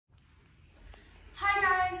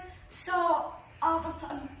So I'm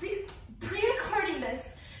pre-recording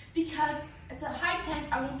this because it's a high chance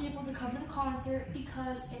I won't be able to come to the concert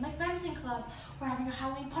because in my fencing club we're having a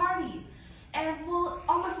Halloween party. And well,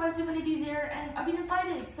 all my friends are going to be there and I've been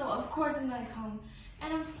invited, so of course I'm going to come.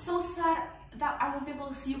 And I'm so sad that I won't be able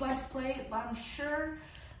to see you guys play, but I'm sure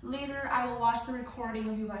later I will watch the recording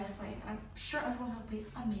of you guys playing. I'm sure everyone will play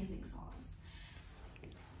amazing songs.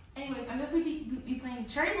 Anyways, I'm going to be playing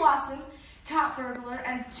Cherry Blossom, Cat Burglar,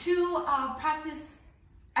 and two practice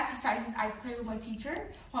exercises I play with my teacher,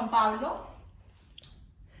 Juan Pablo.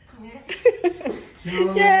 Come here.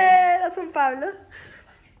 Yeah, that's Juan Pablo.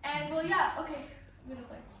 And well, yeah, okay, I'm going to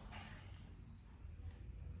play.